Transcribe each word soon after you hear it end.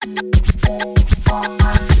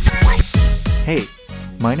Hey,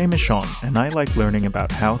 my name is Sean, and I like learning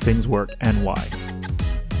about how things work and why.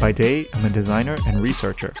 By day, I'm a designer and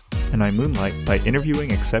researcher, and I moonlight by interviewing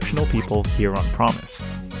exceptional people here on Promise.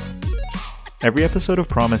 Every episode of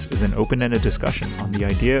Promise is an open-ended discussion on the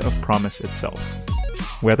idea of promise itself.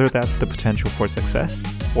 Whether that's the potential for success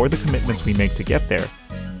or the commitments we make to get there,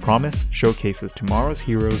 Promise showcases tomorrow's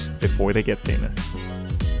heroes before they get famous.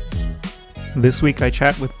 This week I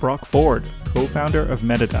chat with Brock Ford, co-founder of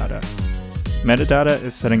Medidata. Medidata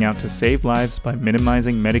is setting out to save lives by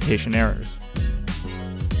minimizing medication errors.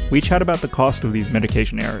 We chat about the cost of these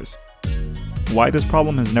medication errors, why this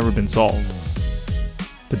problem has never been solved,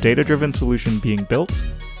 the data-driven solution being built,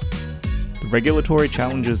 the regulatory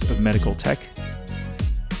challenges of medical tech,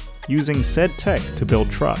 using said tech to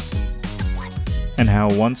build trust, and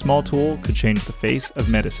how one small tool could change the face of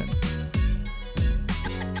medicine.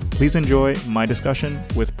 Please enjoy my discussion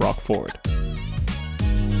with Brock Ford.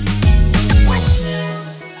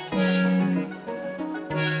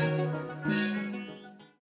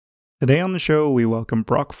 Today on the show, we welcome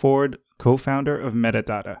Brock Ford, co-founder of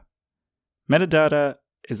Medidata. Medidata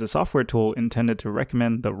is a software tool intended to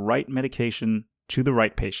recommend the right medication to the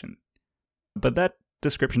right patient. But that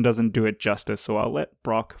description doesn't do it justice, so I'll let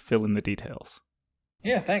Brock fill in the details.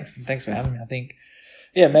 Yeah, thanks. Thanks for having me. I think,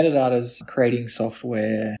 Medidata is creating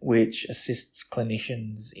software which assists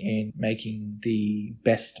clinicians in making the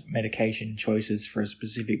best medication choices for a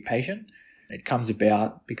specific patient. It comes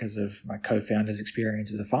about because of my co-founder's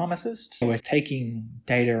experience as a pharmacist. So we're taking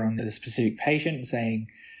data on the specific patient and saying,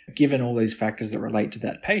 given all these factors that relate to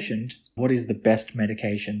that patient, what is the best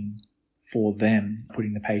medication for them,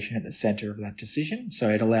 putting the patient at the center of that decision. So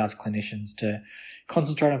it allows clinicians to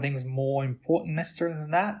concentrate on things more important necessarily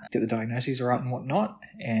than that, get the diagnoses right and whatnot,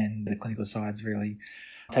 and the clinical side's really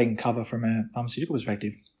taking cover from a pharmaceutical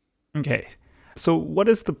perspective. Okay, so what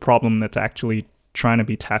is the problem that's actually trying to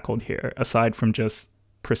be tackled here, aside from just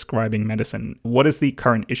prescribing medicine? What is the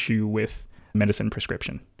current issue with medicine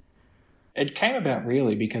prescription? It came about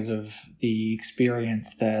really because of the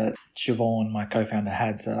experience that Siobhan, my co-founder,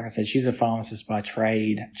 had. So like I said, she's a pharmacist by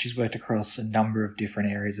trade. She's worked across a number of different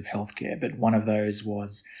areas of healthcare, but one of those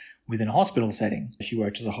was within a hospital setting. She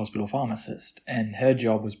worked as a hospital pharmacist, and her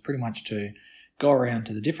job was pretty much to go around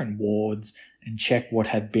to the different wards and check what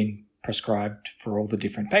had been prescribed for all the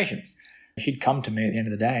different patients. She'd come to me at the end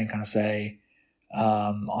of the day and kind of say,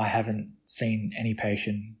 I haven't seen any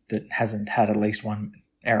patient that hasn't had at least one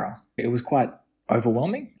error. It was quite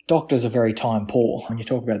overwhelming. Doctors are very time poor. When you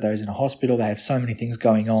talk about those in a hospital, they have so many things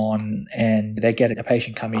going on, and they get a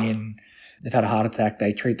patient come in, they've had a heart attack,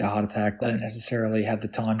 they treat the heart attack. They don't necessarily have the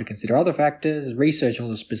time to consider other factors, research all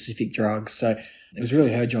the specific drugs. So it was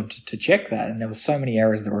really her job to check that, and there were so many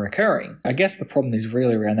errors that were occurring. I guess the problem is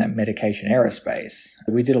really around that medication error space.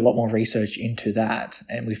 We did a lot more research into that,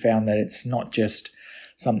 and we found that it's not just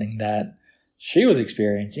something that she was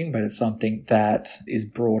experiencing, but it's something that is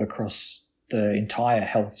broad across the entire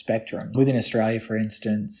health spectrum. Within Australia, for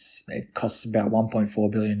instance, it costs about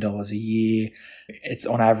 $1.4 billion a year. It's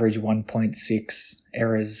on average 1.6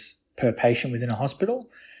 errors per patient within a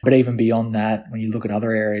hospital. But even beyond that, when you look at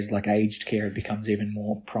other areas like aged care, it becomes even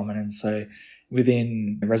more prominent. So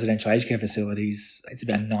within residential aged care facilities, it's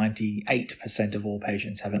about 98% of all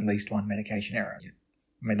patients have at least one medication error.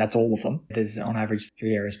 I mean, that's all of them. There's on average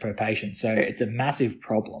 3 errors per patient. So it's a massive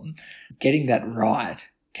problem. Getting that right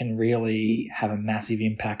can really have a massive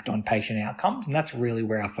impact on patient outcomes. And that's really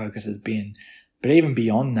where our focus has been. But even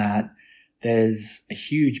beyond that, there's a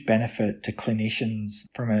huge benefit to clinicians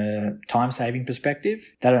from a time-saving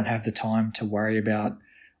perspective. They don't have the time to worry about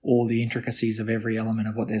all the intricacies of every element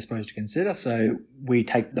of what they're supposed to consider. So we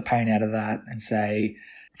take the pain out of that and say,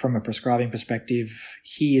 from a prescribing perspective,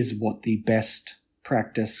 here's what the best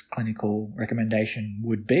practice clinical recommendation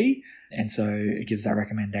would be. And so it gives that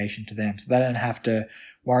recommendation to them. So they don't have to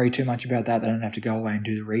worry too much about that. They don't have to go away and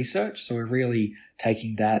do the research. So we're really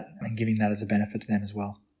taking that and giving that as a benefit to them as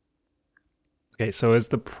well. Okay, so is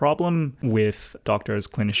the problem with doctors,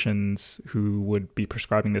 clinicians who would be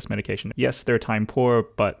prescribing this medication, yes, they're time poor,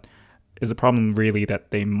 but is the problem really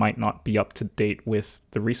that they might not be up to date with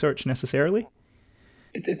the research necessarily?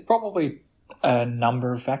 It's probably a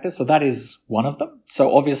number of factors. So that is one of them.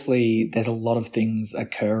 So obviously there's a lot of things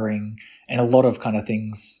occurring and a lot of kind of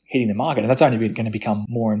things hitting the market. And that's only going to become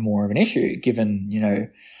more and more of an issue given,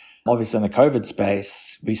 obviously in the COVID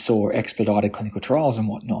space, we saw expedited clinical trials and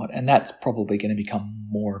whatnot, and that's probably going to become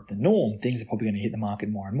more of the norm. Things are probably going to hit the market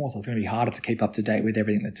more and more, so it's going to be harder to keep up to date with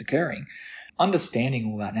everything that's occurring. Understanding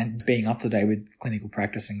all that and being up to date with clinical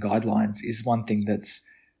practice and guidelines is one thing that's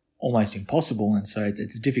almost impossible. And so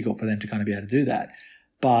it's difficult for them to kind of be able to do that.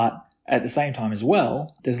 But at the same time as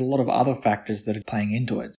well, there's a lot of other factors that are playing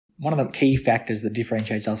into it. One of the key factors that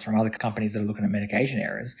differentiates us from other companies that are looking at medication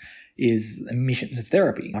errors is emissions of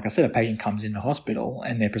therapy. Like I said, a patient comes into hospital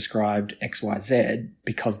and they're prescribed XYZ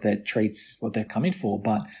because that treats what they've come in for,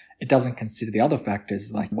 but it doesn't consider the other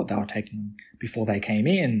factors like what they were taking before they came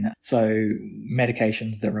in. So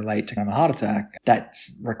medications that relate to a heart attack,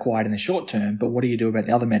 that's required in the short term, but what do you do about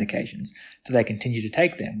the other medications? Do they continue to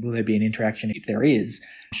take them? Will there be an interaction? If there is,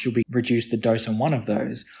 should we reduce the dose on one of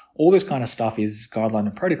those? All this kind of stuff is guideline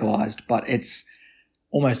and protocolized, but it's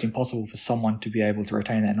almost impossible for someone to be able to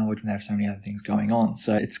retain that knowledge when they have so many other things going on.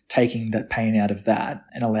 So it's taking that pain out of that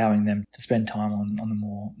and allowing them to spend time on the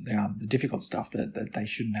more the difficult stuff that they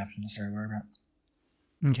shouldn't have to necessarily worry about.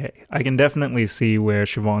 Okay, I can definitely see where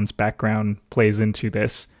Siobhan's background plays into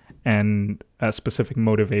this and a specific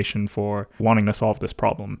motivation for wanting to solve this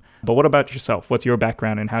problem. But what about yourself? What's your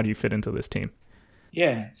background and how do you fit into this team?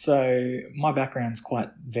 Yeah, so my background's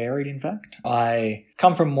quite varied, in fact. I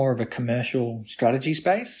come from more of a commercial strategy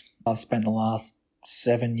space. I've spent the last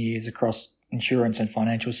 7 years across insurance and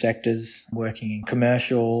financial sectors working in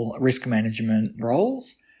commercial risk management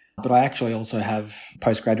roles. But I actually also have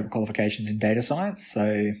postgraduate qualifications in data science,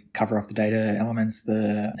 so cover off the data elements,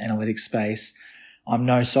 the analytics space. I'm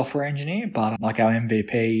no software engineer, but like our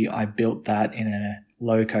MVP, I built that in a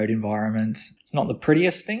low-code environment. It's not the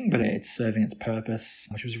prettiest thing, but it's serving its purpose,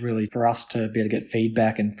 which was really for us to be able to get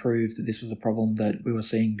feedback and prove that this was a problem that we were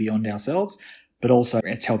seeing beyond ourselves, but also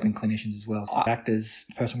it's helping clinicians as well. I act as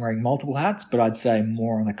a person wearing multiple hats, but I'd say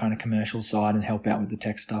more on the kind of commercial side and help out with the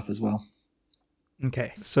tech stuff as well.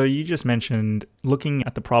 Okay, so you just mentioned looking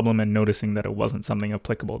at the problem and noticing that it wasn't something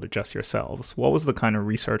applicable to just yourselves. What was the kind of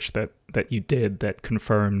research that you did that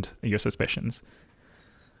confirmed your suspicions?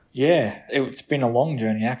 Yeah, it's been a long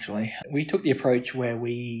journey, actually. We took the approach where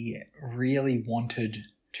we really wanted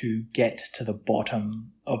to get to the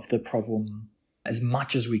bottom of the problem as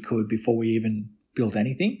much as we could before we even built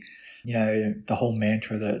anything. You know, the whole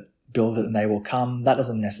mantra that build it and they will come, that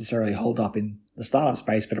doesn't necessarily hold up in the startup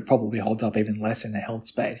space, but it probably holds up even less in the health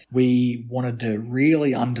space. We wanted to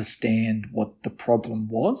really understand what the problem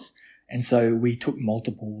was. And so we took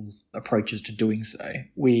multiple approaches to doing so.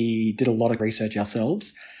 We did a lot of research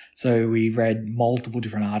ourselves. So we read multiple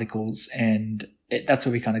different articles and that's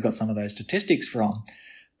where we kind of got some of those statistics from.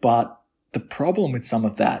 But the problem with some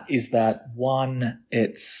of that is that, one,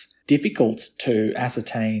 it's difficult to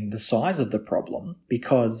ascertain the size of the problem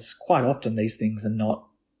because quite often these things are not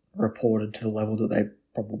reported to the level that they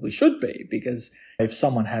probably should be, because if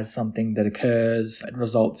someone has something that occurs, it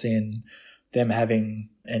results in them having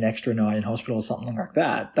an extra night in hospital or something like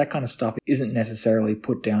that, that kind of stuff isn't necessarily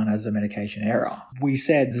put down as a medication error. We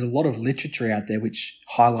said there's a lot of literature out there which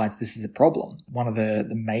highlights this as a problem. One of the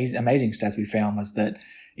amazing stats we found was that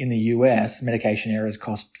in the US, medication errors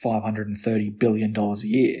cost $530 billion a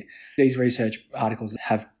year. These research articles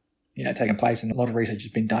have taken place and a lot of research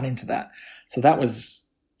has been done into that. So that was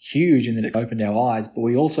huge in that it opened our eyes, but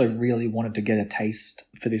we also really wanted to get a taste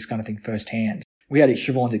for this kind of thing firsthand. We had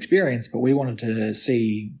Siobhan's experience, but we wanted to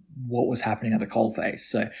see what was happening at the coalface.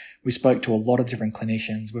 So we spoke to a lot of different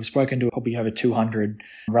clinicians. We've spoken to probably over 200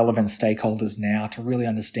 relevant stakeholders now to really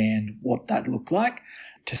understand what that looked like,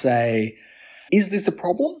 to say, is this a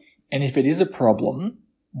problem? And if it is a problem,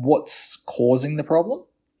 what's causing the problem?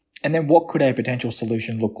 And then what could a potential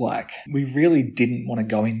solution look like? We really didn't want to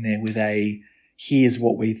go in there with here's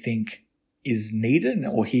what we think is needed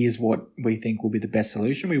or here's what we think will be the best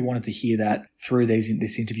solution. We wanted to hear that through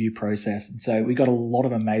this interview process. And so we got a lot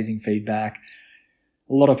of amazing feedback,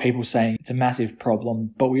 a lot of people saying it's a massive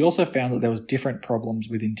problem, but we also found that there was different problems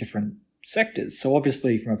within different sectors. So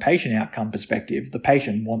obviously from a patient outcome perspective, the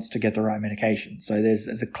patient wants to get the right medication. So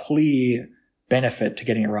there's a clear benefit to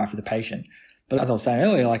getting it right for the patient. But as I was saying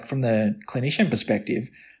earlier, like from the clinician perspective,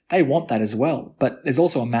 they want that as well. But there's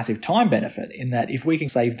also a massive time benefit in that if we can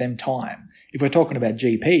save them time, if we're talking about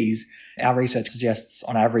GPs, our research suggests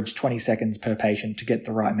on average 20 seconds per patient to get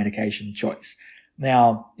the right medication choice.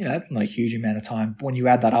 Now, that's not a huge amount of time. But when you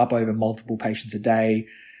add that up over multiple patients a day,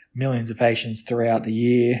 millions of patients throughout the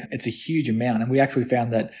year, it's a huge amount. And we actually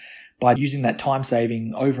found that by using that time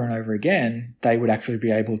saving over and over again, they would actually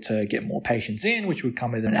be able to get more patients in, which would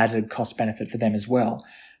come with an added cost benefit for them as well.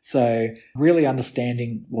 So really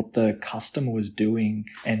understanding what the customer was doing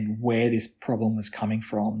and where this problem was coming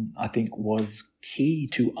from, I think was key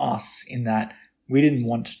to us in that we didn't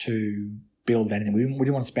want to build anything. We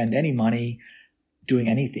didn't want to spend any money doing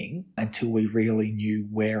anything until we really knew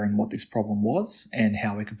where and what this problem was and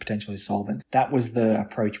how we could potentially solve it. That was the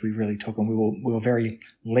approach we really took, and we were very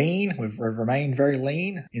lean. We've remained very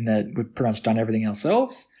lean in that we've pretty much done everything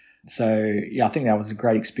ourselves. So yeah, I think that was a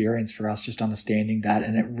great experience for us, just understanding that,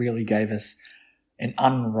 and it really gave us an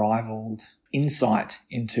unrivaled insight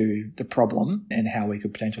into the problem and how we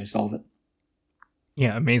could potentially solve it.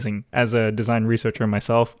 Yeah, amazing. As a design researcher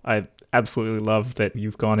myself, I absolutely love that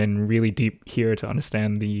you've gone in really deep here to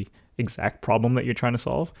understand the exact problem that you're trying to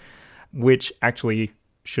solve, which actually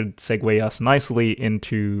should segue us nicely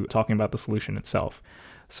into talking about the solution itself.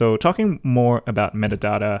 So talking more about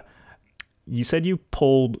metadata, you said you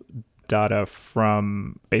pulled data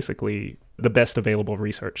from basically the best available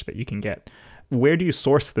research that you can get. Where do you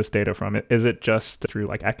source this data from? Is it just through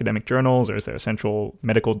like academic journals, or is there a central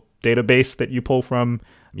medical database that you pull from?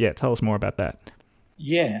 Yeah, tell us more about that.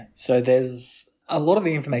 Yeah, so there's a lot of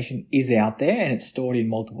the information is out there and it's stored in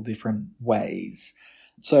multiple different ways.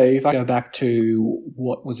 So if I go back to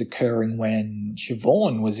what was occurring when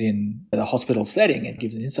Siobhan was in the hospital setting, it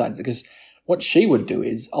gives an insight, because what she would do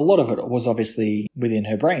is a lot of it was obviously within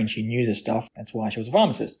her brain. She knew the stuff. That's why she was a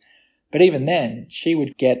pharmacist. But even then, she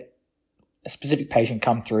would get a specific patient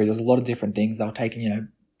come through. There's a lot of different things. They were taking,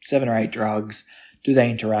 7 or 8 drugs. Do they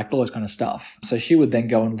interact? All this kind of stuff. So she would then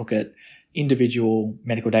go and look at individual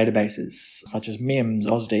medical databases such as MIMS,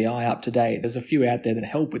 AusDI, UpToDate. There's a few out there that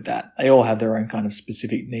help with that. They all have their own kind of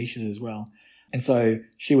specific niches as well. And so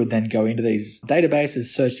she would then go into these databases,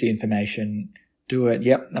 search the information, do it.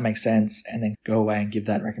 Yep, that makes sense. And then go away and give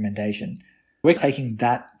that recommendation. We're taking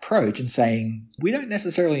that approach and saying, we don't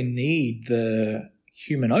necessarily need the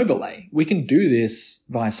human overlay. We can do this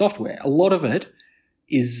via software. A lot of it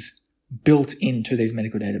is built into these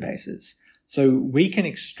medical databases. So we can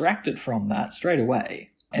extract it from that straight away.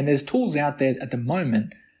 And there's tools out there at the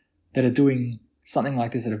moment that are doing something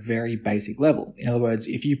like this at a very basic level. In other words,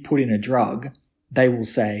 if you put in a drug, they will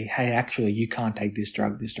say, hey, actually, you can't take this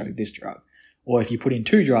drug, this drug, this drug. Or if you put in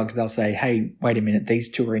 2 drugs, they'll say, hey, wait a minute, these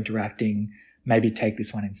 2 are interacting, maybe take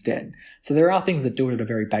this one instead. So there are things that do it at a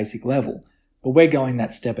very basic level. But we're going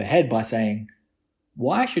that step ahead by saying,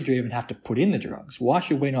 why should you even have to put in the drugs? Why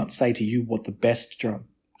should we not say to you what the best drug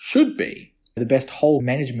should be? The best whole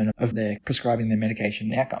management of their prescribing their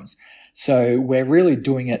medication outcomes. So we're really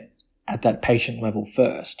doing it at that patient level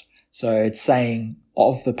first. So it's saying,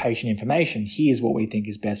 of the patient information, here's what we think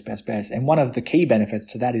is best. And one of the key benefits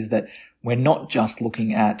to that is that we're not just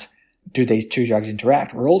looking at, do these 2 drugs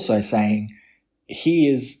interact? We're also saying,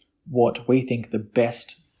 here's what we think the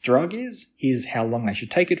best drug is, here's how long they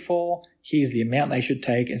should take it for, here's the amount they should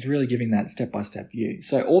take. It's really giving that step-by-step view.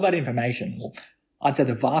 So all that information, I'd say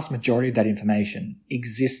the vast majority of that information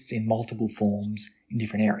exists in multiple forms in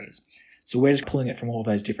different areas. So we're just pulling it from all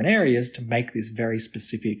those different areas to make this very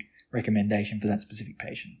specific recommendation for that specific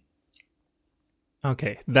patient.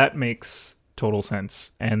 Okay, that makes total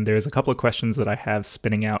sense. And there's a couple of questions that I have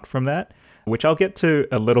spinning out from that, which I'll get to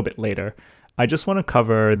a little bit later. I just want to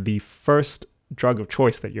cover the first drug of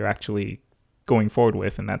choice that you're actually going forward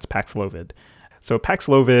with, and that's Paxlovid. So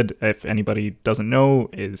Paxlovid, if anybody doesn't know,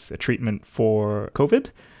 is a treatment for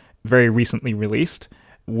COVID, very recently released,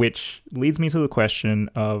 which leads me to the question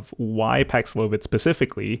of why Paxlovid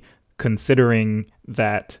specifically, considering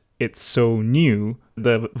that it's so new,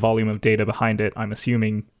 the volume of data behind it, I'm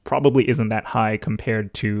assuming, probably isn't that high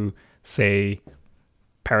compared to, say,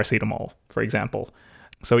 paracetamol, for example.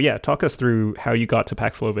 So yeah, talk us through how you got to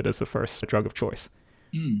Paxlovid as the first drug of choice.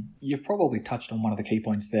 You've probably touched on one of the key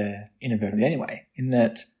points there inadvertently anyway, in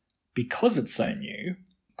that because it's so new,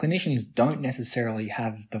 clinicians don't necessarily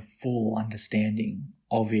have the full understanding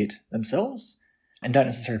of it themselves and don't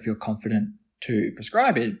necessarily feel confident to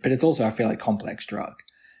prescribe it, but it's also a fairly complex drug.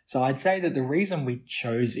 So I'd say that the reason we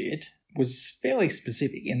chose it was fairly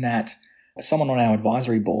specific in that someone on our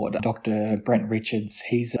advisory board, Dr. Brent Richards,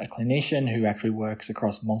 he's a clinician who actually works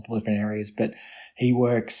across multiple different areas, but he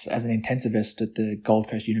works as an intensivist at the Gold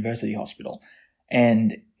Coast University Hospital.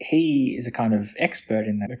 And he is a kind of expert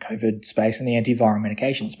in the COVID space and the antiviral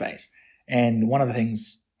medication space. And one of the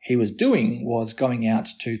things he was doing was going out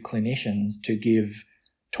to clinicians to give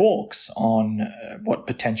talks on what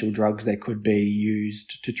potential drugs there could be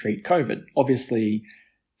used to treat COVID. Obviously,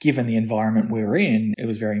 given the environment we were in, it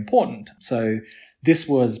was very important. So this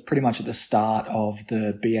was pretty much at the start of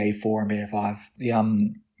the BA4 and BA5,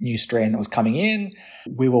 the new strain that was coming in.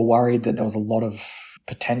 We were worried that there was a lot of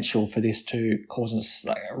potential for this to cause us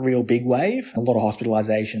like a real big wave, a lot of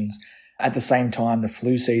hospitalizations. At the same time, the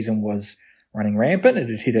flu season was running rampant. It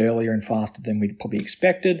had hit earlier and faster than we'd probably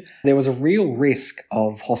expected. There was a real risk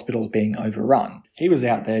of hospitals being overrun. He was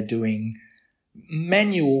out there doing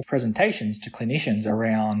manual presentations to clinicians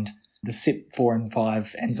around the CYP4 and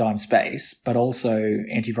 5 enzyme space, but also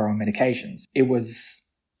antiviral medications. It was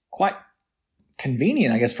quite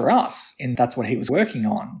convenient, I guess, for us, and that's what he was working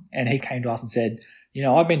on. And he came to us and said,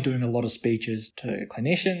 I've been doing a lot of speeches to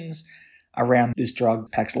clinicians around this drug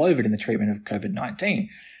Paxlovid in the treatment of COVID-19. And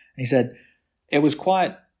he said it was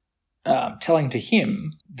quite telling to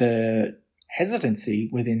him the hesitancy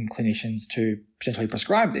within clinicians to potentially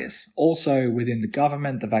prescribe this. Also within the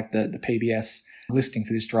government, the fact that the PBS listing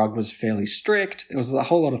for this drug was fairly strict. There was a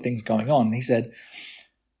whole lot of things going on. And he said,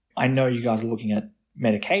 I know you guys are looking at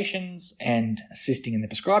medications and assisting in the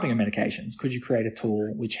prescribing of medications. Could you create a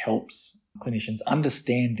tool which helps clinicians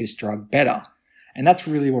understand this drug better? And that's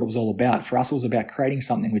really what it was all about. For us, it was about creating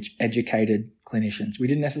something which educated clinicians. We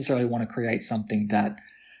didn't necessarily want to create something that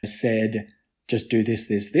said, just do this,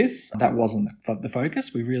 this, this. That wasn't the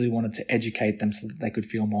focus. We really wanted to educate them so that they could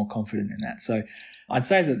feel more confident in that. So I'd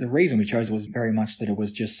say that the reason we chose it was very much that it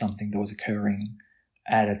was just something that was occurring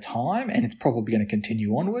at a time, and it's probably going to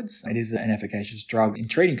continue onwards. It is an efficacious drug in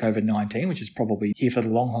treating COVID-19, which is probably here for the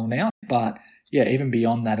long haul now. But yeah, even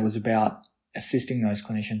beyond that, it was about assisting those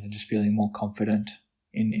clinicians and just feeling more confident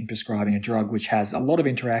in prescribing a drug which has a lot of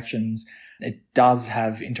interactions. It does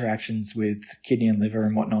have interactions with kidney and liver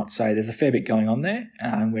and whatnot. So there's a fair bit going on there.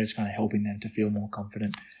 And we're just kind of helping them to feel more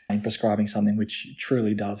confident in prescribing something which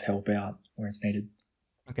truly does help out where it's needed.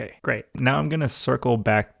 Okay, great. Now I'm going to circle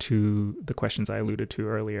back to the questions I alluded to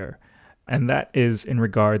earlier. And that is in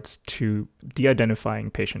regards to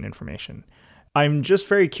de-identifying patient information. I'm just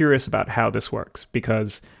very curious about how this works,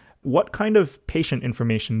 because what kind of patient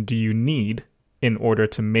information do you need in order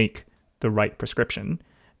to make the right prescription?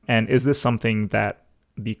 And is this something that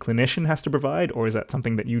the clinician has to provide, or is that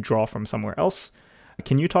something that you draw from somewhere else?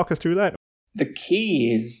 Can you talk us through that? The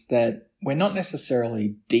key is that we're not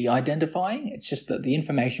necessarily de-identifying. It's just that the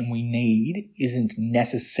information we need isn't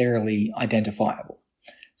necessarily identifiable.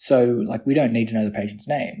 So, we don't need to know the patient's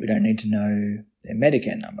name. We don't need to know their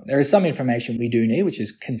Medicare number. There is some information we do need, which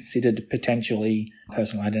is considered potentially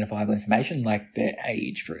personally identifiable information, like their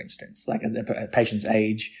age, for instance. Like a patient's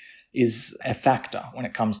age is a factor when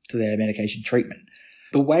it comes to their medication treatment.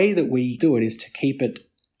 The way that we do it is to keep it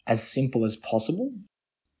as simple as possible,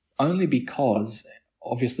 only because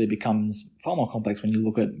obviously it becomes far more complex when you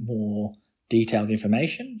look at more detailed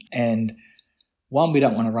information. And one, we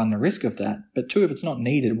don't want to run the risk of that. But two, if it's not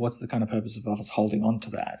needed, what's the kind of purpose of us holding on to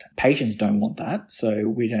that? Patients don't want that, so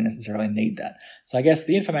we don't necessarily need that. So I guess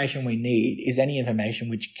the information we need is any information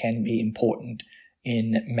which can be important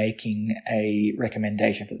in making a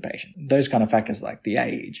recommendation for the patient. Those kind of factors like the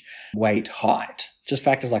age, weight, height, just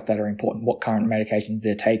factors like that are important. What current medications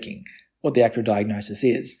they're taking, what the actual diagnosis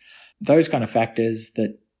is. Those kind of factors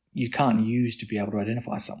that you can't use to be able to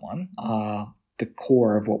identify someone are the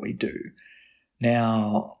core of what we do.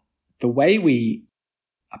 Now, the way we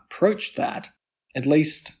approach that, at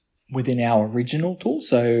least within our original tool,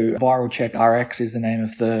 so Viral Check RX is the name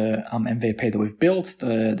of the MVP that we've built,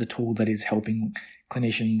 the tool that is helping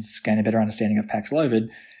clinicians gain a better understanding of Paxlovid.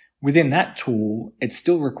 Within that tool, it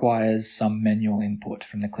still requires some manual input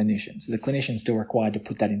from the clinician. So the clinician is still required to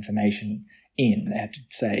put that information in. They have to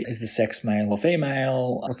say, is the sex male or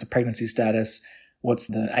female? What's the pregnancy status? What's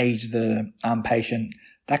the age of the patient?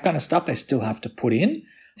 That kind of stuff they still have to put in,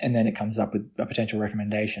 and then it comes up with a potential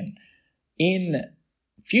recommendation. In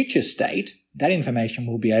future state, that information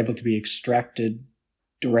will be able to be extracted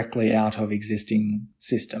directly out of existing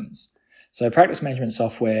systems. So practice management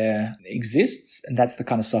software exists, and that's the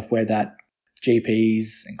kind of software that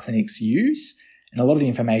GPs and clinics use. And a lot of the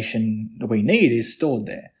information that we need is stored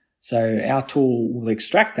there. So our tool will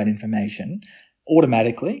extract that information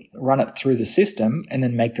automatically, run it through the system, and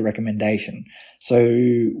then make the recommendation. So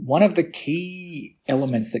one of the key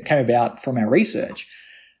elements that came about from our research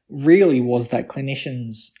really was that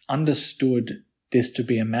clinicians understood this to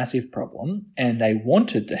be a massive problem, and they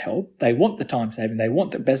wanted to help. They want the time saving. They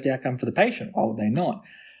want the best outcome for the patient. Why would they not?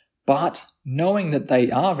 But knowing that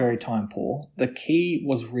they are very time poor, the key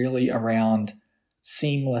was really around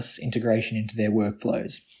seamless integration into their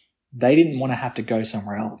workflows. They didn't want to have to go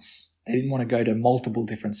somewhere else. They didn't want to go to multiple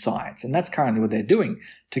different sites. And that's currently what they're doing.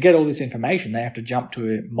 To get all this information, they have to jump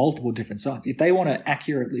to multiple different sites. If they want to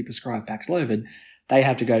accurately prescribe Paxlovid, they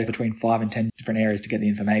have to go to between 5 and 10 different areas to get the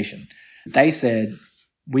information. They said,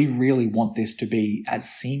 we really want this to be as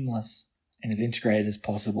seamless and as integrated as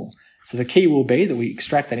possible. So the key will be that we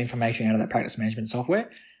extract that information out of that practice management software,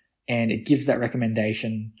 and it gives that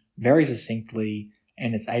recommendation very succinctly,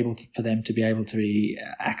 and it's able for them to be able to be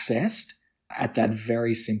accessed at that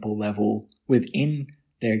very simple level within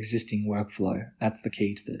their existing workflow. That's the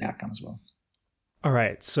key to the outcome as well. All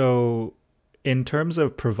right. So, in terms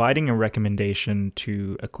of providing a recommendation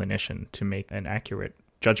to a clinician to make an accurate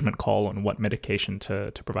judgment call on what medication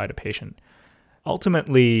to provide a patient,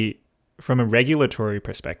 ultimately, from a regulatory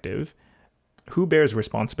perspective, who bears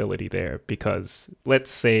responsibility there? Because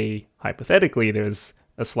let's say, hypothetically, there's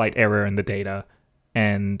a slight error in the data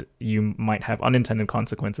and you might have unintended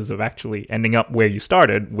consequences of actually ending up where you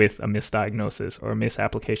started with a misdiagnosis or a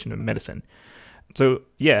misapplication of medicine. So,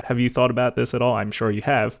 yeah, have you thought about this at all? I'm sure you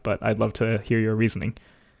have, but I'd love to hear your reasoning.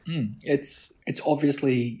 It's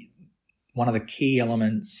obviously one of the key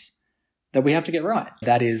elements that we have to get right.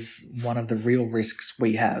 That is one of the real risks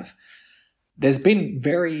we have. There's been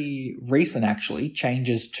very recent, actually,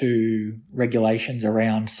 changes to regulations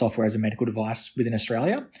around software as a medical device within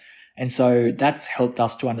Australia. And so that's helped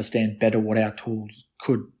us to understand better what our tools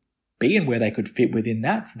could be and where they could fit within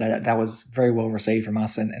that. So that was very well received from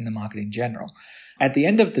us and the market in general. At the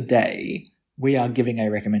end of the day, we are giving a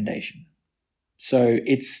recommendation. So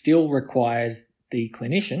it still requires the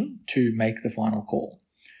clinician to make the final call.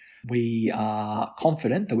 We are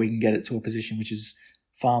confident that we can get it to a position which is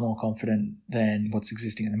far more confident than what's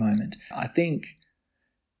existing at the moment. I think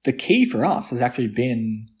the key for us has actually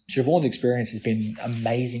been, Siobhan's experience has been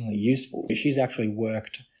amazingly useful. She's actually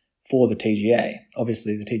worked for the TGA.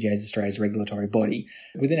 Obviously, the TGA is Australia's regulatory body.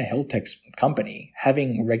 Within a health tech company,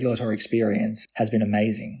 having regulatory experience has been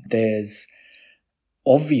amazing. There's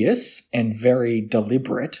obvious and very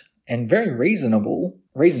deliberate and very reasonable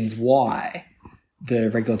reasons why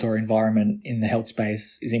the regulatory environment in the health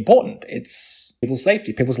space is important. It's people's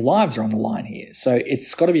safety, people's lives are on the line here. So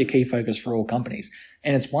it's got to be a key focus for all companies.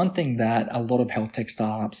 And it's one thing that a lot of health tech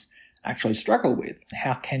startups actually struggle with.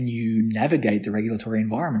 How can you navigate the regulatory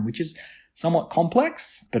environment, which is somewhat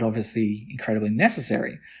complex, but obviously incredibly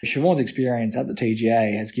necessary. Siobhan's experience at the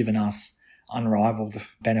TGA has given us unrivaled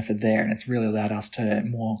benefit there, and it's really allowed us to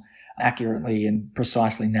more accurately and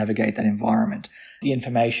precisely navigate that environment. The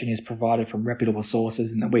information is provided from reputable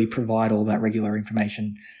sources, and that we provide all that regular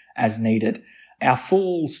information as needed. Our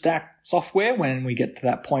full stack software, when we get to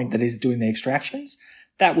that point that is doing the extractions,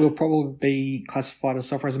 that will probably be classified as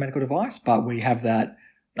software as a medical device, but we have that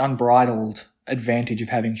unbridled advantage of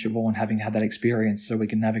having Siobhan having had that experience, so we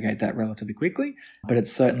can navigate that relatively quickly. But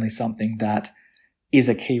it's certainly something that is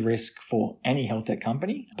a key risk for any health tech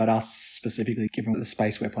company, but us specifically, given the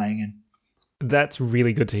space we're playing in. That's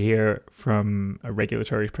really good to hear from a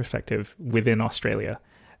regulatory perspective within Australia.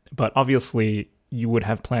 But obviously, you would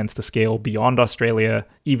have plans to scale beyond Australia,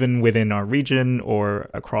 even within our region or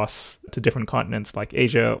across to different continents like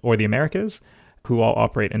Asia or the Americas, who all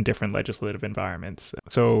operate in different legislative environments.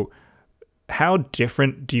 So how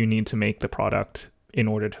different do you need to make the product in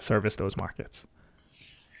order to service those markets?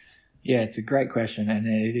 Yeah, it's a great question, and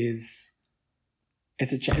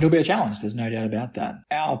it'll be a challenge. There's no doubt about that.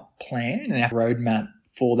 Our plan and our roadmap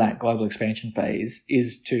for that global expansion phase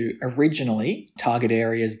is to originally target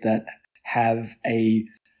areas that have a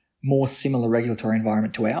more similar regulatory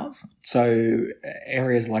environment to ours. So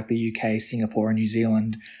areas like the UK, Singapore, and New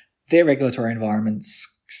Zealand, their regulatory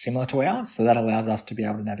environment's similar to ours. So that allows us to be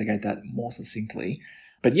able to navigate that more succinctly.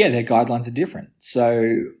 But yeah, their guidelines are different.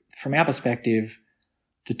 So from our perspective,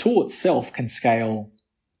 the tool itself can scale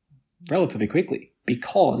relatively quickly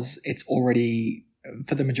because it's already,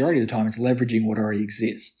 for the majority of the time, it's leveraging what already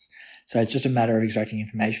exists. So it's just a matter of extracting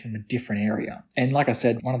information from a different area. And like I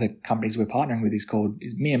said, one of the companies we're partnering with is called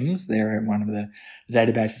MIMS. They're one of the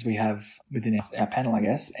databases we have within our panel, I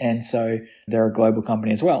guess. And so they're a global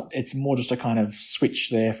company as well. It's more just a kind of switch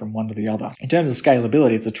there from one to the other. In terms of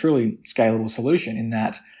scalability, it's a truly scalable solution in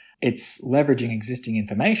that it's leveraging existing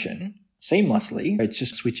information seamlessly. It's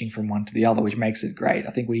just switching from one to the other, which makes it great.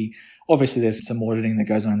 I think obviously there's some auditing that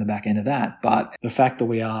goes on in the back end of that, but the fact that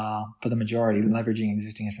we are, for the majority, leveraging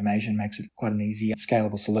existing information makes it quite an easy,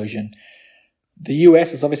 scalable solution. The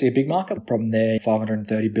US is obviously a big market. The problem there,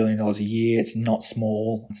 $530 billion a year. It's not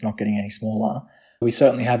small. It's not getting any smaller. We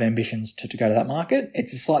certainly have ambitions to go to that market.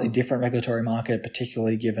 It's a slightly different regulatory market,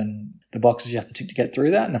 particularly given the boxes you have to tick to get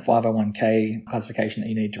through that and the 501k classification that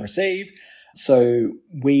you need to receive. So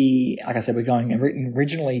like I said, we're going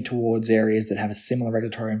originally towards areas that have a similar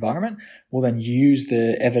regulatory environment. We'll then use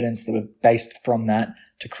the evidence that were based from that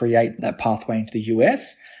to create that pathway into the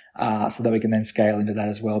US so that we can then scale into that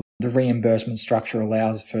as well. The reimbursement structure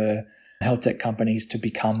allows for health tech companies to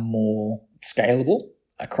become more scalable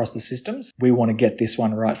across the systems. We want to get this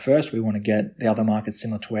one right first. We want to get the other markets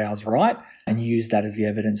similar to ours right and use that as the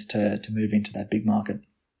evidence to move into that big market.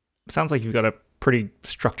 Sounds like you've got a pretty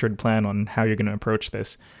structured plan on how you're going to approach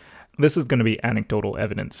this. This is going to be anecdotal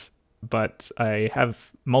evidence. but I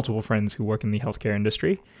have multiple friends who work in the healthcare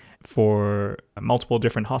industry for multiple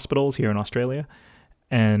different hospitals here in Australia.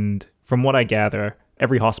 And from what I gather,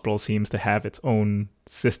 every hospital seems to have its own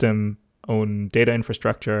system, own data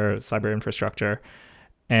infrastructure, cyber infrastructure,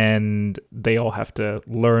 and they all have to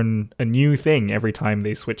learn a new thing every time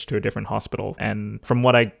they switch to a different hospital. And from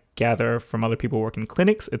what I gather from other people working in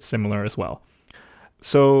clinics, it's similar as well.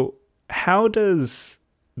 So how does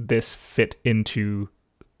this fit into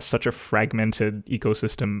such a fragmented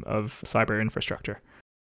ecosystem of cyber infrastructure?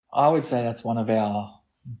 I would say that's one of our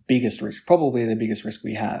biggest risks, probably the biggest risk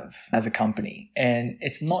we have as a company. And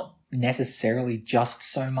it's not necessarily just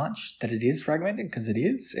so much that it is fragmented, because it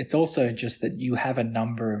is. It's also just that you have a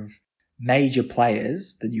number of major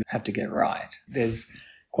players that you have to get right. There's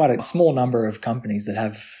quite a small number of companies that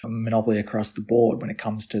have a monopoly across the board when it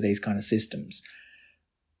comes to these kind of systems.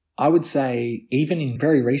 I would say even in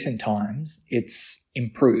very recent times, it's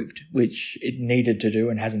improved, which it needed to do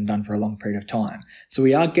and hasn't done for a long period of time. So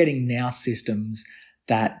we are getting now systems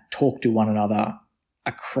that talk to one another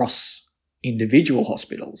across individual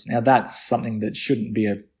hospitals. Now, that's something that shouldn't be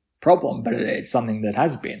a problem, but it's something that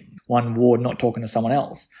has been. One ward not talking to someone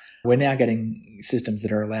else. We're now getting systems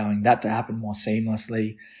that are allowing that to happen more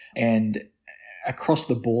seamlessly, and across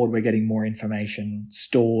the board, we're getting more information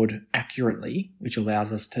stored accurately, which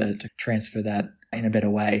allows us to transfer that in a better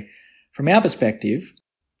way. From our perspective,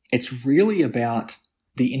 it's really about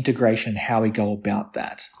the integration, how we go about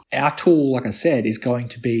that. Our tool, like I said, is going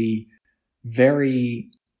to be very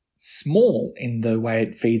small in the way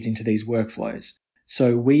it feeds into these workflows.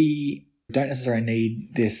 So we don't necessarily need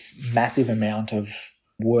this massive amount of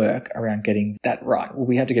work around getting that right. What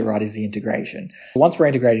we have to get right is the integration. Once we're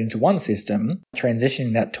integrated into one system,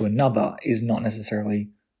 transitioning that to another is not necessarily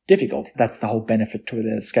difficult. That's the whole benefit to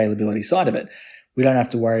the scalability side of it. We don't have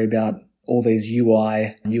to worry about all these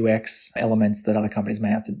UI, UX elements that other companies may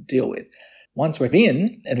have to deal with. Once we're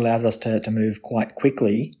in, it allows us to move quite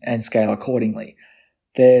quickly and scale accordingly.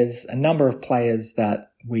 There's a number of players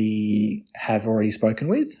that we have already spoken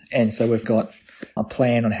with, and so we've got a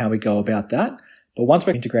plan on how we go about that. But once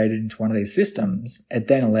we're integrated into one of these systems, it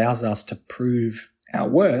then allows us to prove our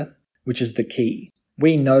worth, which is the key.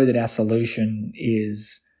 We know that our solution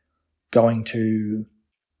is going to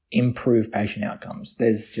improve patient outcomes.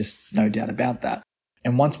 There's just no doubt about that.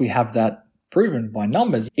 And once we have that proven by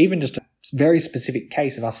numbers, even just a very specific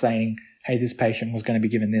case of us saying, hey, this patient was going to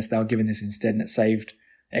be given this, they were given this instead, and it saved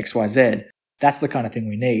XYZ. That's the kind of thing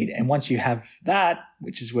we need. And once you have that,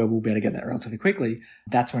 which is where we'll be able to get that relatively quickly,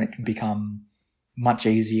 that's when it can become much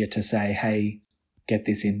easier to say, hey, get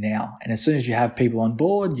this in now. And as soon as you have people on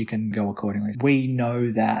board, you can go accordingly. We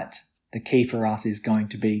know that the key for us is going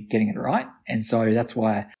to be getting it right. And so that's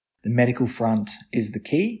why the medical front is the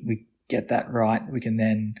key. We get that right. We can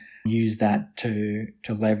then use that to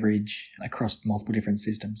leverage across multiple different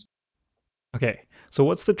systems. Okay. So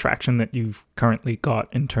what's the traction that you've currently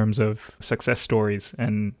got in terms of success stories,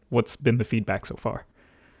 and what's been the feedback so far?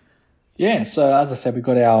 Yeah, so as I said, we've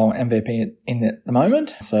got our MVP in at the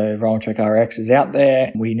moment. So ViralCheck RX is out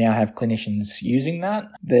there. We now have clinicians using that.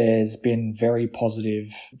 There's been very positive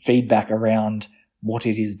feedback around what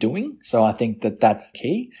it is doing. So I think that that's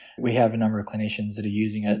key. We have a number of clinicians that are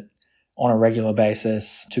using it on a regular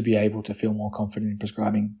basis to be able to feel more confident in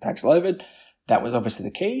prescribing Paxlovid. That was obviously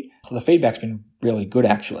the key. So the feedback's been really good,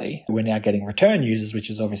 actually. We're now getting return users, which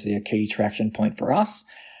is obviously a key traction point for us.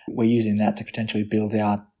 We're using that to potentially build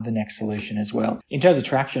out the next solution as well. In terms of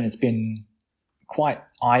traction, it's been quite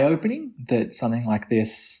eye-opening that something like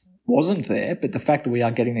this wasn't there, but the fact that we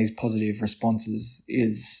are getting these positive responses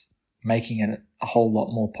is making it a whole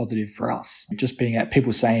lot more positive for us. Just being at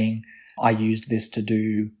people saying, I used this to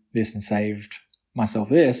do this and saved myself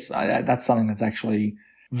this, that's something that's actually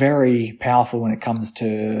very powerful when it comes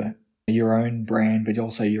to your own brand, but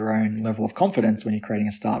also your own level of confidence when you're creating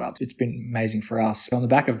a startup. It's been amazing for us. On the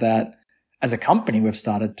back of that, as a company, we've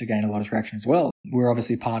started to gain a lot of traction as well. We're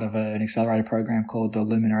obviously part of an accelerator program called the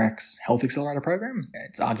LuminaX Health Accelerator Program.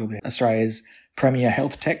 It's arguably Australia's premier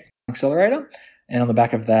health tech accelerator. And on the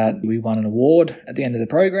back of that, we won an award at the end of the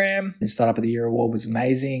program. The Startup of the Year award was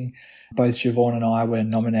amazing. Both Siobhan and I were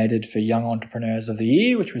nominated for Young Entrepreneurs of the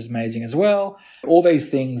Year, which was amazing as well. All these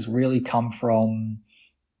things really come from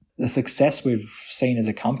the success we've seen as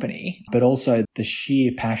a company, but also the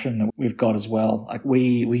sheer passion that we've got as well. Like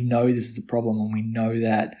we know this is a problem, and we know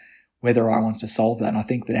that Weatherai wants to solve that. And I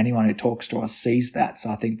think that anyone who talks to us sees that. So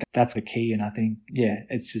I think that's the key. And I think,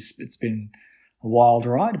 it's been a wild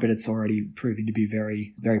ride, but it's already proving to be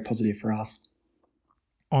very, very positive for us.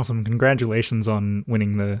 Awesome. Congratulations on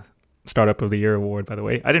winning the Startup of the Year award, by the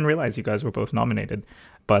way. I didn't realize you guys were both nominated,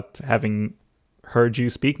 but having heard you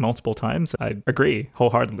speak multiple times, I agree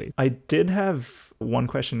wholeheartedly. I did have one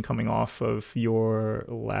question coming off of your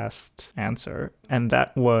last answer, and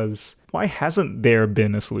that was, why hasn't there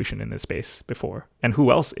been a solution in this space before? And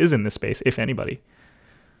who else is in this space, if anybody?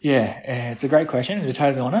 Yeah, it's a great question. To be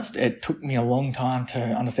totally honest, it took me a long time to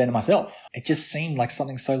understand it myself. It just seemed like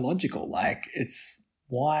something so logical. Like,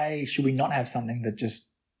 why should we not have something that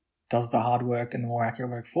just does the hard work and the more accurate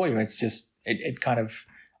work for you? It's just,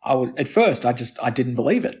 at first, I didn't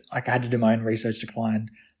believe it. Like, I had to do my own research to find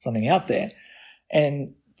something out there.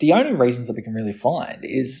 And the only reasons that we can really find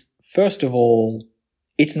is, first of all,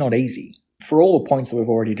 it's not easy for all the points that we've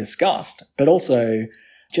already discussed, but also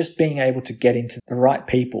just being able to get into the right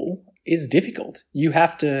people is difficult. You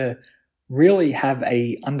have to really have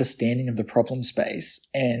a understanding of the problem space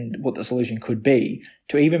and what the solution could be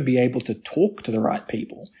to even be able to talk to the right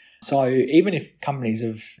people. So even if companies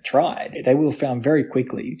have tried, they will have found very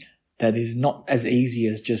quickly that it is not as easy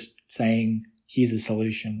as just saying, here's a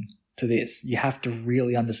solution to this. You have to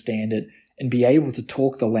really understand it and be able to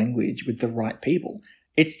talk the language with the right people.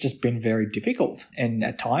 It's just been very difficult and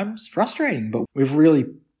at times frustrating, but we've really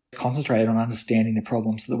concentrated on understanding the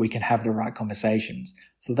problem so that we can have the right conversations.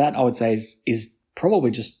 So that, I would say, is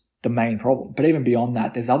probably just the main problem. But even beyond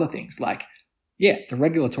that, there's other things like, the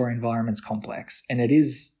regulatory environment's complex and it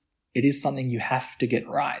is something you have to get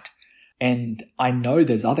right. And I know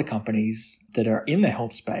there's other companies that are in the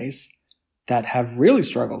health space that have really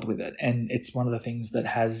struggled with it. And it's one of the things that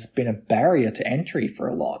has been a barrier to entry for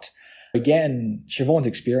a lot. Again, Siobhan's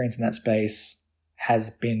experience in that space has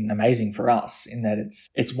been amazing for us in that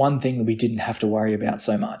it's one thing that we didn't have to worry about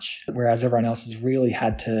so much, whereas everyone else has really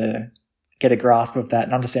had to get a grasp of that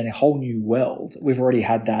and understand a whole new world. We've already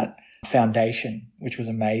had that foundation, which was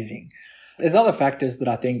amazing. There's other factors that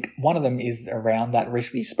I think one of them is around that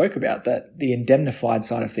risk that you spoke about, that the indemnified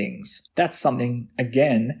side of things. That's something,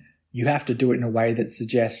 again, you have to do it in a way that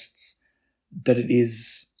suggests that it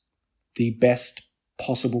is the best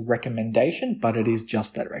possible recommendation, but it is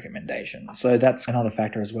just that recommendation. So that's another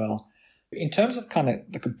factor as well. In terms of kind of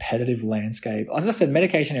the competitive landscape, as I said,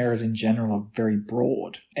 medication errors in general are very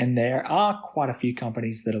broad, and there are quite a few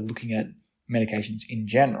companies that are looking at medications in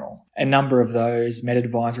general. A number of those,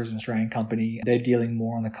 MedAdvisor is an Australian company, they're dealing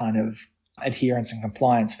more on the kind of adherence and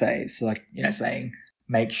compliance phase. So like, saying,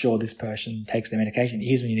 make sure this person takes their medication.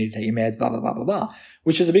 Here's when you need to take your meds, blah, blah, blah, blah, blah,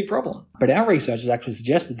 which is a big problem. But our research has actually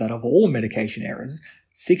suggested that of all medication errors,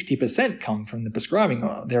 60% come from the prescribing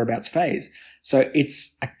or thereabouts phase. So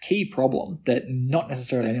it's a key problem that not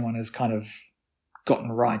necessarily anyone has kind of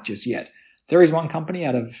gotten right just yet. There is one company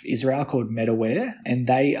out of Israel called MedAware, and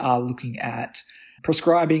they are looking at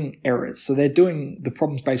prescribing errors. So they're doing the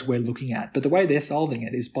problem space we're looking at, but the way they're solving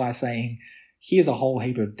it is by saying, here's a whole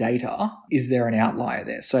heap of data. Is there an outlier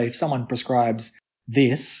there? So if someone prescribes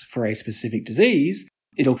this for a specific disease,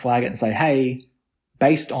 it'll flag it and say, hey,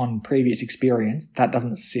 based on previous experience, that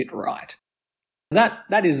doesn't sit right.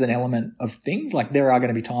 That is an element of things. Like, there are going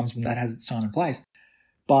to be times when that has its time and place.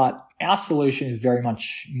 But our solution is very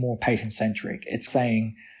much more patient-centric. It's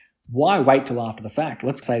saying, why wait till after the fact?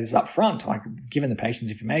 Let's say this up front, like, given the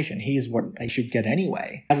patient's information, here's what they should get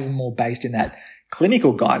anyway. This is more based in that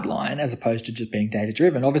clinical guideline as opposed to just being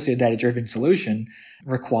data-driven. Obviously, a data-driven solution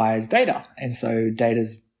requires data. And so data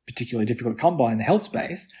is particularly difficult to come by in the health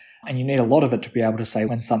space. And you need a lot of it to be able to say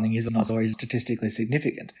when something is not always statistically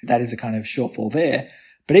significant. That is a kind of shortfall there.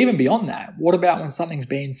 But even beyond that, what about when something's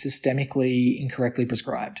been systemically incorrectly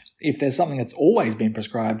prescribed? If there's something that's always been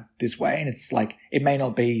prescribed this way, and it's like, it may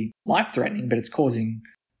not be life-threatening, but it's causing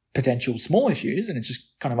potential small issues and it's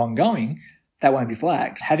just kind of ongoing, that won't be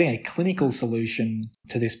flagged. Having a clinical solution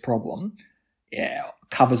to this problem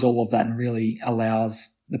covers all of that and really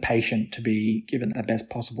allows the patient to be given the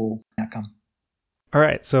best possible outcome. All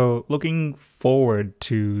right, so looking forward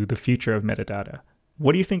to the future of metadata,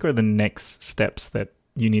 what do you think are the next steps that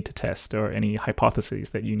you need to test, or any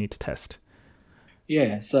hypotheses that you need to test?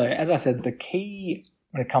 Yeah, so as I said, the key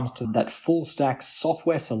when it comes to that full stack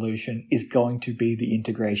software solution is going to be the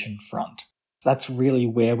integration front. That's really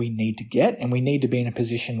where we need to get, and we need to be in a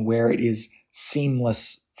position where it is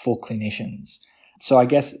seamless for clinicians. So I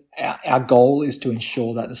guess our goal is to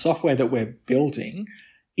ensure that the software that we're building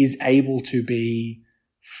is able to be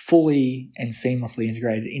fully and seamlessly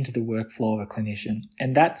integrated into the workflow of a clinician.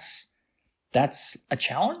 And that's a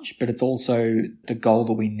challenge, but it's also the goal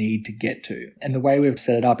that we need to get to. And the way we've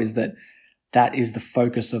set it up is that is the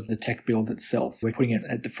focus of the tech build itself. We're putting it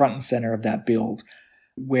at the front and center of that build.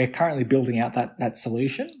 We're currently building out that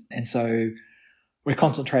solution. And so We're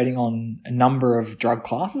concentrating on a number of drug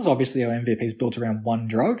classes. Obviously, our MVP is built around one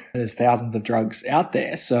drug. There's thousands of drugs out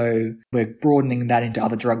there. So we're broadening that into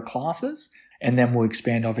other drug classes. And then we'll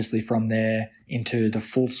expand, obviously, from there into the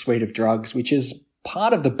full suite of drugs, which is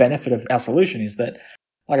part of the benefit of our solution is that,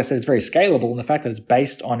 like I said, it's very scalable. And the fact that it's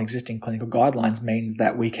based on existing clinical guidelines means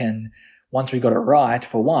that we can, once we got it right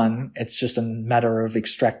for one, it's just a matter of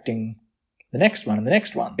extracting the next one and the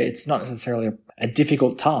next one. It's not necessarily a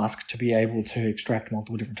difficult task to be able to extract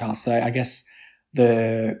multiple different tasks. So I guess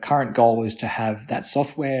the current goal is to have that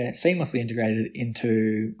software seamlessly integrated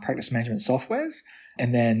into practice management softwares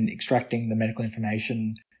and then extracting the medical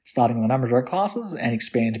information starting with a number of drug classes and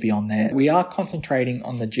expand beyond there. We are concentrating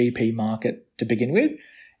on the GP market to begin with,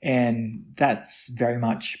 and that's very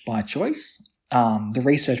much by choice. The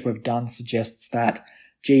research we've done suggests that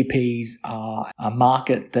GPs are a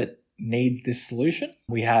market that needs this solution.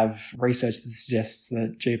 We have research that suggests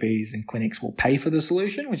that GPs and clinics will pay for the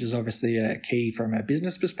solution, which is obviously a key from a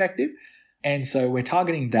business perspective. And so we're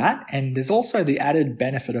targeting that. And there's also the added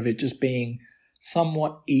benefit of it just being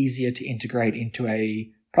somewhat easier to integrate into a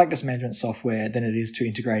practice management software than it is to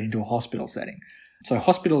integrate into a hospital setting. So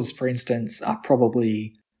hospitals, for instance, are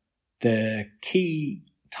probably the key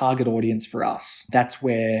target audience for us. That's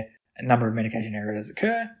where a number of medication errors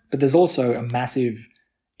occur. But there's also a massive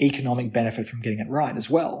economic benefit from getting it right as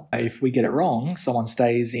well. If we get it wrong, someone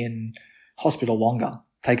stays in hospital longer,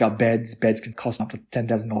 take up beds. Beds can cost up to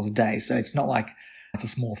 $10,000 a day. So it's not like it's a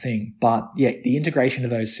small thing. But yeah, the integration of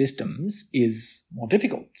those systems is more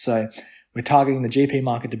difficult. So we're targeting the GP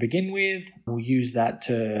market to begin with. We'll use that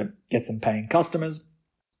to get some paying customers.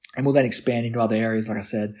 And we'll then expand into other areas, like I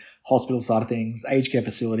said, hospital side of things, aged care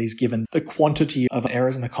facilities, given the quantity of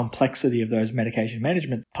errors and the complexity of those medication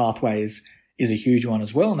management pathways is a huge one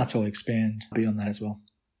as well, and that's why we'll expand beyond that as well.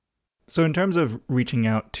 So in terms of reaching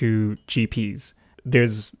out to GPs,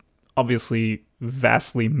 there's obviously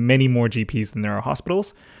vastly many more GPs than there are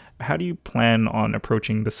hospitals. How do you plan on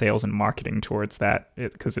approaching the sales and marketing towards that?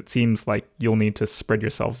 Because it seems like you'll need to spread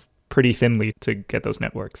yourself pretty thinly to get those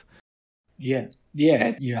networks. Yeah,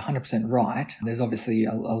 you're 100% right. There's obviously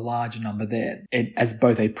a large number there. As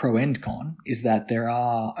both a pro and con, is that there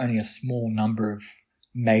are only a small number of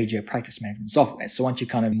major practice management software. So once you're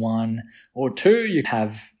kind of one or two, you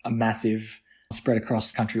have a massive spread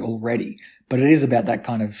across the country already. But it is about that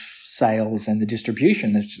kind of sales and the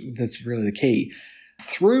distribution that's really the key.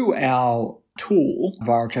 Through our tool,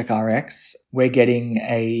 ViralCheck RX, we're getting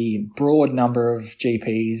a broad number of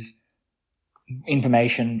GPs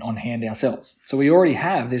information on hand ourselves. So we already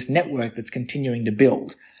have this network that's continuing to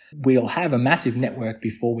build. We'll have a massive network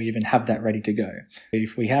before we even have that ready to go.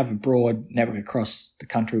 If we have a broad network across the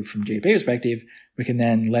country from GP perspective, we can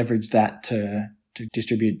then leverage that to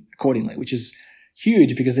distribute accordingly, which is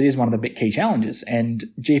huge because it is one of the big key challenges. And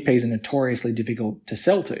GPs are notoriously difficult to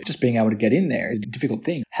sell to. Just being able to get in there is a difficult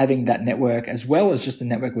thing. Having that network, as well as just the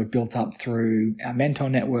network we've built up through our mentor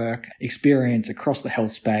network, experience across the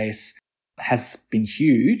health space, has been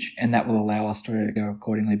huge, and that will allow us to go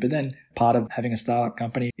accordingly. But then part of having a startup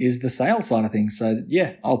company is the sales side of things. So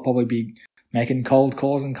yeah, I'll probably be making cold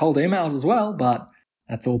calls and cold emails as well, but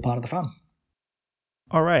that's all part of the fun.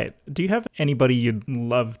 All right. Do you have anybody you'd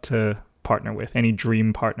love to partner with? Any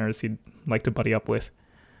dream partners you'd like to buddy up with?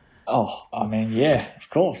 Oh, I mean, yeah, of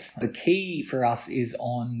course. The key for us is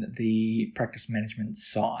on the practice management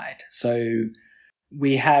side. So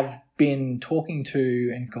we have been talking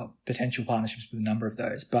to and got potential partnerships with a number of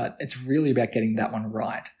those, but it's really about getting that one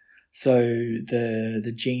right. So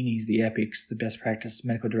the genies, the epics, the best practice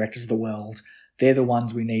medical directors of the world, they're the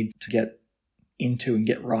ones we need to get into and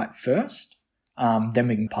get right first. Then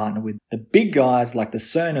we can partner with the big guys like the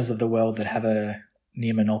Cerners of the world that have a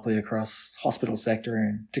near monopoly across hospital sector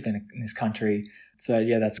and particularly in this country. So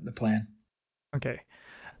yeah, that's the plan. Okay.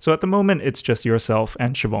 So at the moment, it's just yourself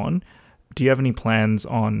and Siobhan. Do you have any plans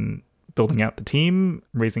on building out the team,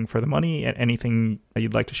 raising further money, anything that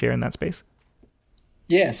you'd like to share in that space?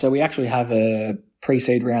 Yeah, so we actually have a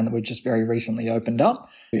pre-seed round that we've just very recently opened up.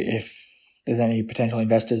 If there's any potential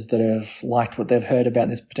investors that have liked what they've heard about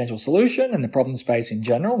this potential solution and the problem space in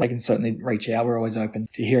general, they can certainly reach out. We're always open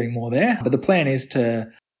to hearing more there. But the plan is to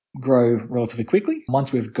grow relatively quickly.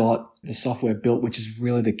 Once we've got the software built, which is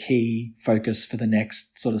really the key focus for the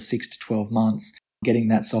next sort of 6 to 12 months, getting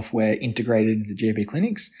that software integrated into the GP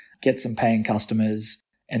clinics, get some paying customers,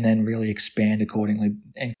 and then really expand accordingly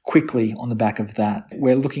and quickly on the back of that.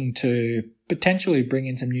 We're looking to potentially bring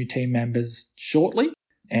in some new team members shortly.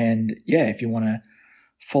 And yeah, if you want to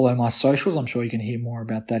follow my socials, I'm sure you can hear more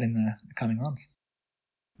about that in the coming months.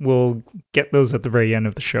 We'll get those at the very end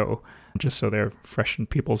of the show, just so they're fresh in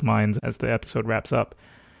people's minds as the episode wraps up.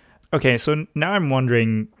 Okay, so now I'm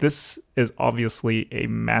wondering, this is obviously a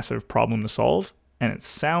massive problem to solve, and it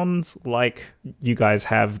sounds like you guys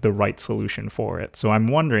have the right solution for it. So I'm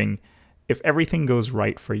wondering, if everything goes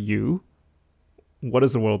right for you, what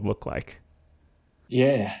does the world look like?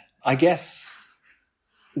 Yeah, I guess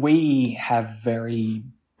we have very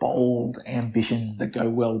bold ambitions that go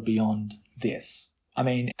well beyond this. I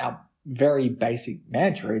mean, our very basic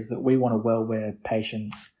mantra is that we want a world where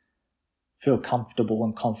patients feel comfortable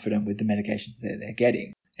and confident with the medications that they're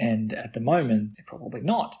getting. And at the moment, they're probably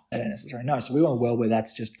not. They don't necessarily know. So we want a world where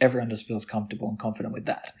that's just everyone just feels comfortable and confident with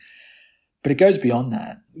that. But it goes beyond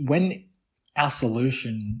that. When our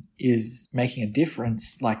solution is making a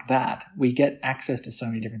difference like that, we get access to so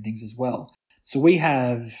many different things as well. So we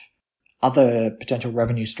have other potential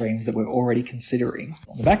revenue streams that we're already considering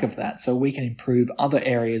on the back of that. So we can improve other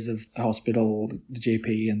areas of the hospital, the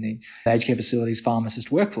GP and the aged care facilities, pharmacist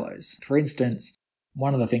workflows. For instance,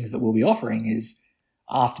 one of the things that we'll be offering is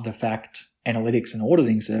after the fact analytics and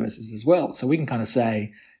auditing services as well. So we can kind of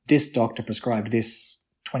say, this doctor prescribed this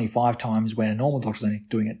 25 times when a normal doctor's only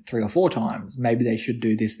doing it 3 or 4 times. Maybe they should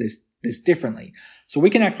do this differently. So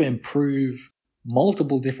we can actually improve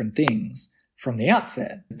multiple different things from the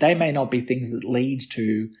outset. They may not be things that lead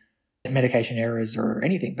to medication errors or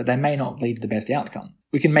anything, but they may not lead to the best outcome.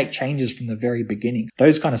 We can make changes from the very beginning.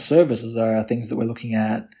 Those kind of services are things that we're looking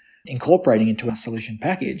at incorporating into our solution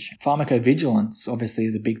package. Pharmacovigilance obviously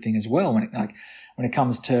is a big thing as well when it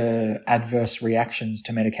comes to adverse reactions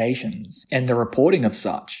to medications and the reporting of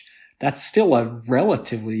such. That's still a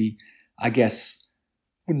relatively, I guess,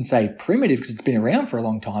 wouldn't say primitive because it's been around for a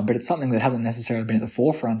long time, but it's something that hasn't necessarily been at the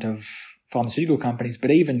forefront of pharmaceutical companies, but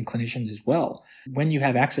even clinicians as well. When you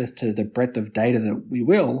have access to the breadth of data that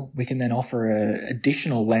we can then offer an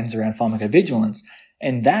additional lens around pharmacovigilance,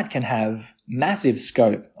 and that can have massive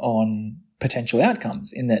scope on potential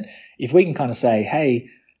outcomes in that if we can kind of say, hey,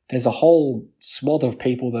 there's a whole swath of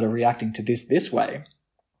people that are reacting to this way,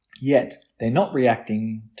 yet they're not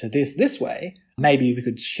reacting to this way, maybe we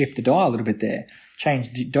could shift the dial a little bit there, change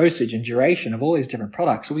dosage and duration of all these different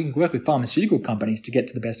products so we can work with pharmaceutical companies to get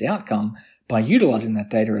to the best outcome by utilizing that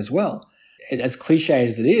data as well. As cliched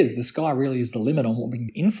as it is, the sky really is the limit on what we can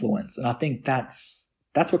influence. And I think that's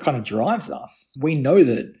what kind of drives us. We know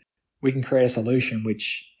that we can create a solution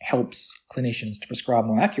which helps clinicians to prescribe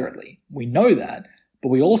more accurately. We know that, but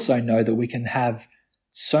we also know that we can have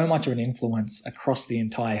so much of an influence across the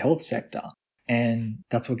entire health sector. And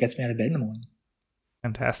that's what gets me out of bed in the morning.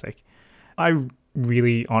 Fantastic. I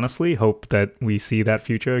really honestly hope that we see that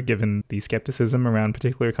future, given the skepticism around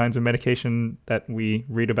particular kinds of medication that we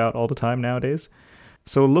read about all the time nowadays.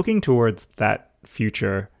 So looking towards that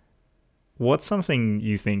future, what's something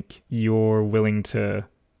you think you're willing to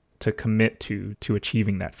commit to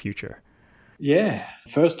achieving that future? Yeah.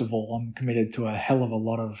 First of all, I'm committed to a hell of a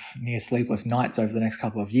lot of near sleepless nights over the next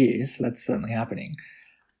couple of years. That's certainly happening.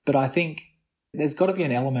 But I think there's got to be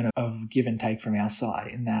an element of give and take from our side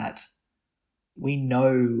in that we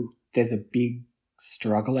know there's a big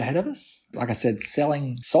struggle ahead of us. Like I said,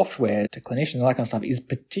 selling software to clinicians and that kind of stuff is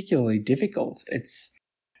particularly difficult. It's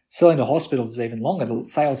selling to hospitals is even longer. The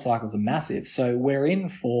sales cycles are massive. So we're in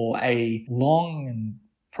for a long and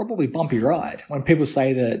probably bumpy ride. When people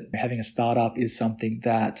say that having a startup is something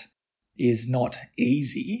that is not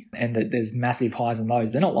easy and that there's massive highs and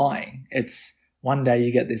lows, they're not lying. It's one day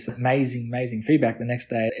you get this amazing feedback. The next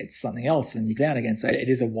day it's something else and you're down again. So it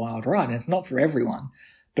is a wild ride and it's not for everyone.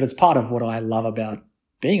 But it's part of what I love about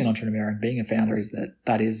being an entrepreneur and being a founder is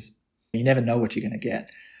that is, you never know what you're going to get.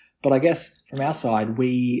 But I guess from our side,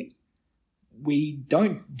 we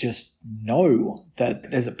don't just know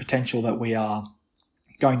that there's a potential that we are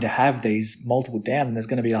going to have these multiple downs and there's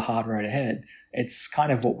going to be a hard road ahead. It's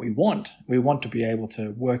kind of what we want. We want to be able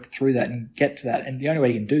to work through that and get to that. And the only way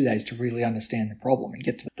you can do that is to really understand the problem and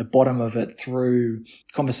get to the bottom of it through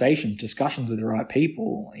conversations, discussions with the right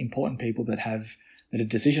people, important people that are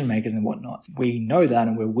decision makers and whatnot. We know that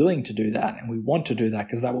and we're willing to do that and we want to do that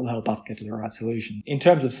because that will help us get to the right solution. In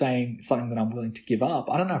terms of saying something that I'm willing to give up,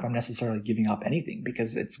 I don't know if I'm necessarily giving up anything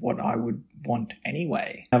because it's what I would want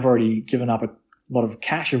anyway. I've already given up a lot of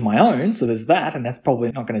cash of my own, so there's that, and that's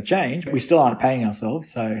probably not going to change. We still aren't paying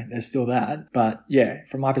ourselves, so there's still that. But yeah,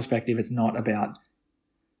 from my perspective, it's not about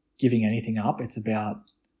giving anything up. It's about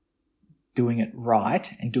doing it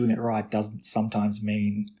right, and doing it right doesn't sometimes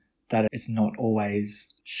mean that it's not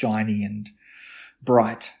always shiny and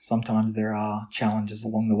bright. Sometimes there are challenges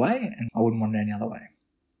along the way, and I wouldn't want it any other way.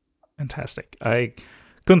 Fantastic. I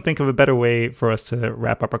Couldn't think of a better way for us to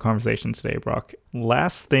wrap up our conversation today, Brock.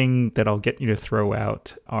 Last thing that I'll get you to throw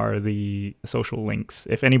out are the social links.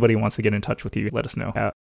 If anybody wants to get in touch with you, let us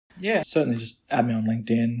know. Yeah, certainly just add me on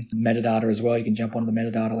LinkedIn, Metadata as well. You can jump onto the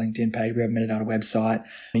Metadata LinkedIn page. We have a Metadata website.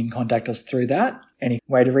 You can contact us through that. Any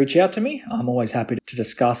way to reach out to me, I'm always happy to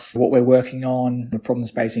discuss what we're working on, the problem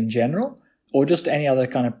space in general, or just any other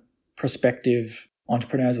kind of prospective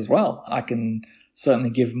entrepreneurs as well. I can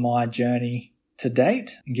certainly give my journey to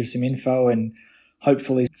date and give some info and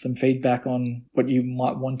hopefully some feedback on what you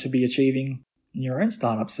might want to be achieving in your own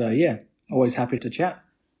startup. So yeah, always happy to chat.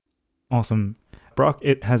 Awesome. Brock,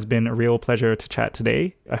 it has been a real pleasure to chat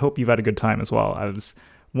today. I hope you've had a good time as well. I was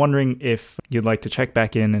wondering if you'd like to check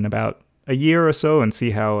back in about a year or so and see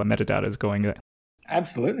how Metadata is going.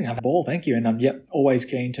 Absolutely. I'm a ball. Thank you. And I'm always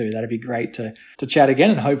keen to. That'd be great to chat again,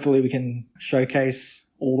 and hopefully we can showcase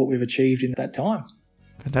all that we've achieved in that time.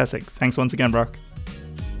 Fantastic. Thanks once again, Brock.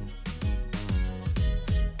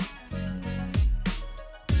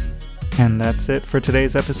 And that's it for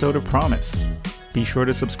today's episode of Promise. Be sure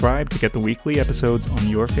to subscribe to get the weekly episodes on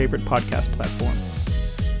your favorite podcast platform.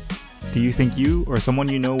 Do you think you or someone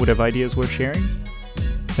you know would have ideas worth sharing?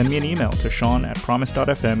 Send me an email to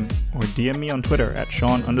sean@promise.fm or DM me on Twitter at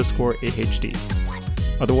sean_AHD.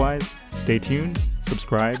 Otherwise, stay tuned,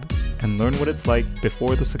 subscribe, and learn what it's like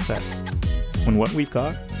before the success, when what we've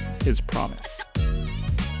got is promise.